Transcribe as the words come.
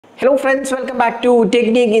Hello friends, welcome back to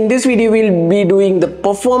Technique. In this video, we'll be doing the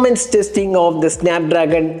performance testing of the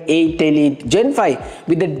Snapdragon 8 Elite Gen 5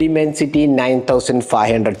 with the Dimesity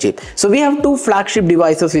 9500 chip. So we have two flagship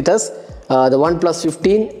devices with us, the OnePlus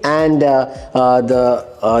 15 and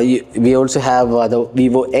we also have the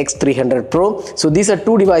Vivo X300 Pro. So these are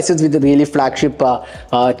two devices with a really flagship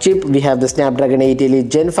chip. We have the Snapdragon 8 Elite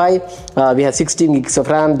Gen 5. We have 16 gigs of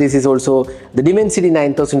RAM. This is also the Dimensity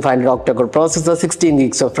 9500 octa-core processor, 16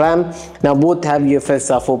 gigs of RAM. Now both have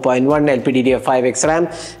UFS 4.1 LPDDR5X RAM.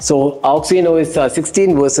 So OxygenOS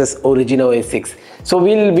 16 versus OriginOS 6. So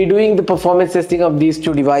we'll be doing the performance testing of these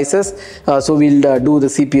two devices. So we'll do the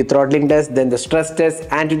CPU throttling test, then the stress test,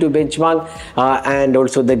 Antutu benchmark, and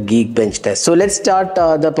also the Geekbench test. So let's start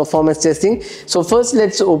the performance testing. So first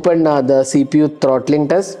let's open the CPU throttling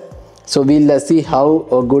test. So we'll see how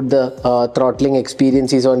good the throttling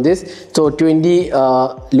experience is on this. So 20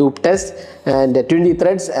 loop test and 20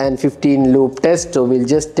 threads and 15 loop test. So we'll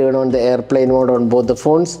just turn on the airplane mode on both the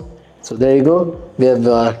phones. So there you go. We have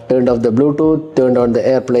turned off the Bluetooth, turned on the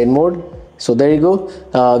airplane mode. So there you go.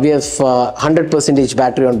 We have 100%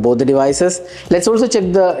 battery on both the devices. Let's also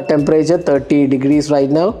check the temperature, 30 degrees right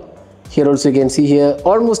now. Here also you can see here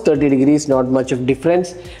almost 30 degrees, not much of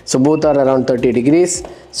difference. So both are around 30 degrees.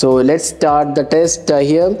 So let's start the test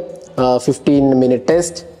here, 15-minute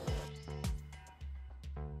test.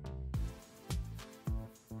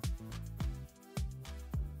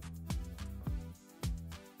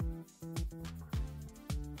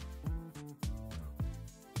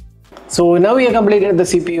 So now we have completed the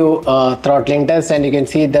CPU throttling test, and you can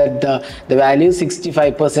see that the value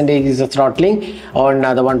 65% is the throttling on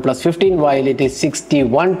the OnePlus 15, while it is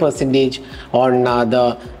 61% on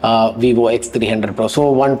the Vivo X300 Pro.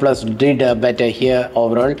 So OnePlus did better here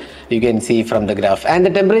overall, you can see from the graph. And the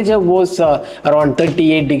temperature was around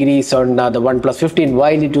 38 degrees on the OnePlus 15,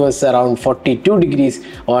 while it was around 42 degrees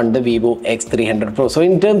on the Vivo X300 Pro. So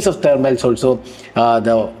in terms of thermals also,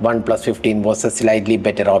 the OnePlus 15 was a slightly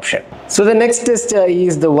better option. So the next test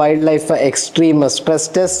is the Wildlife Extreme stress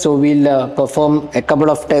test. So we'll perform a couple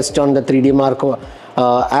of tests on the 3D Mark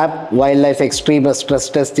app. Wildlife Extreme stress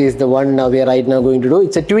test is the one we are right now going to do.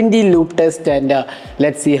 It's a 20 loop test, and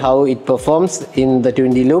let's see how it performs in the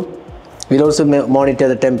 20 loop. We'll also monitor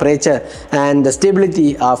the temperature and the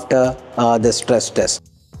stability after the stress test.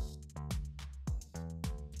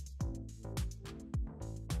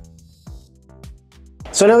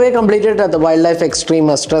 So now we have completed the Wildlife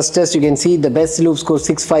Extreme stress test. You can see the best loop score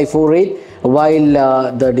 6548,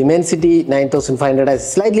 while the Dimensity 9500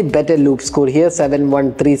 has slightly better loop score here,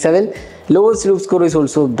 7137. Lowest loop score is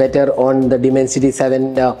also better on the Dimensity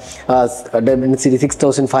Dimensity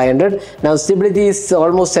 6500. Now stability is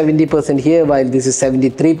almost 70% here, while this is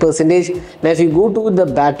 73%. Now if you go to the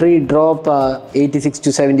battery drop, 86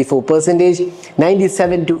 to 74%,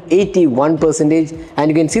 97 to 81%, and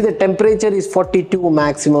you can see the temperature is 42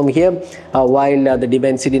 maximum here, while the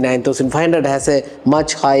Dimensity 9500 has a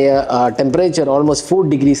much higher temperature, almost 4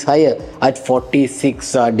 degrees higher at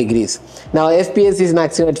 46 degrees. Now FPS is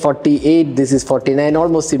maximum at 48. This is 49,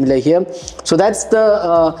 almost similar here. So that's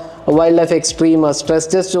the Wildlife Extreme stress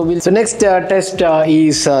test. So next test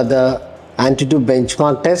is the Antutu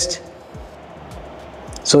benchmark test.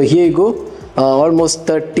 So here you go. Almost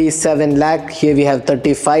 37 lakh. Here we have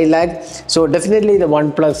 35 lakh. So definitely the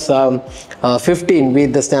OnePlus 15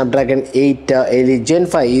 with the Snapdragon 8 Elite Gen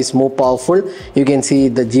 5 is more powerful. You can see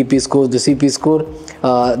the GP scores, the CP score.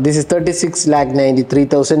 This is 36 lakh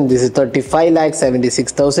 93,000. This is 35 lakh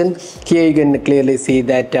 76,000. Here you can clearly see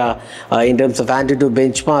that in terms of Antutu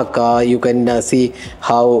benchmark, you can see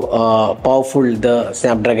how powerful the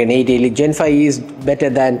Snapdragon 8 Elite Gen 5 is, better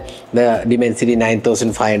than the Dimensity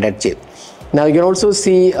 9500 chip. Now you can also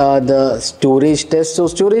see the storage test. So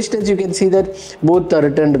storage test, you can see that both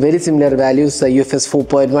returned very similar values, UFS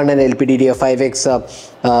 4.1 and LPDDR5X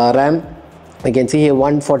RAM. You can see here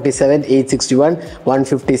 147, 861,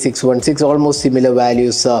 156, 16, almost similar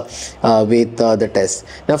values with the test.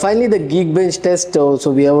 Now finally the Geekbench test.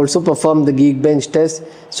 So we have also performed the Geekbench test.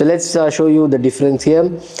 So let's show you the difference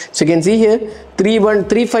here. So you can see here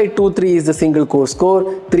 3523 is the single core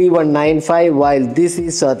score, 3195, while this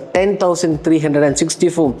is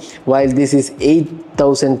 10,364, while this is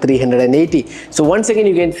 8,380. So once again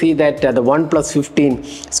you can see that the OnePlus 15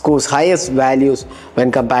 scores highest values when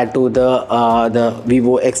compared to the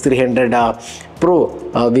Vivo X300 Pro,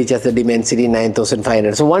 which has the Dimensity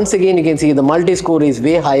 9500. So once again, you can see the multi-score is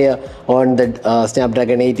way higher on the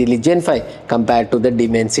Snapdragon 8 Elite Gen 5 compared to the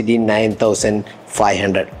Dimensity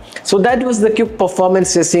 9500. So that was the quick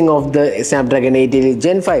performance testing of the Snapdragon 8 Elite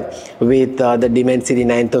Gen 5 with the Dimensity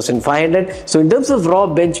 9500. So in terms of raw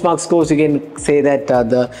benchmark scores, you can say that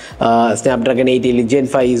the Snapdragon 8 Elite Gen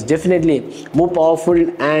 5 is definitely more powerful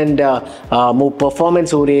and more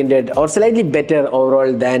performance oriented, or slightly better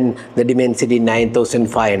overall than the Dimensity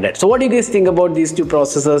 9500. So what do you guys think about these two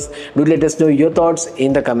processors? Do let us know your thoughts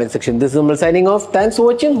in the comment section. This is Umar signing off. Thanks for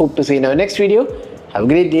watching. Hope to see you in our next video. Have a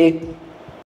great day.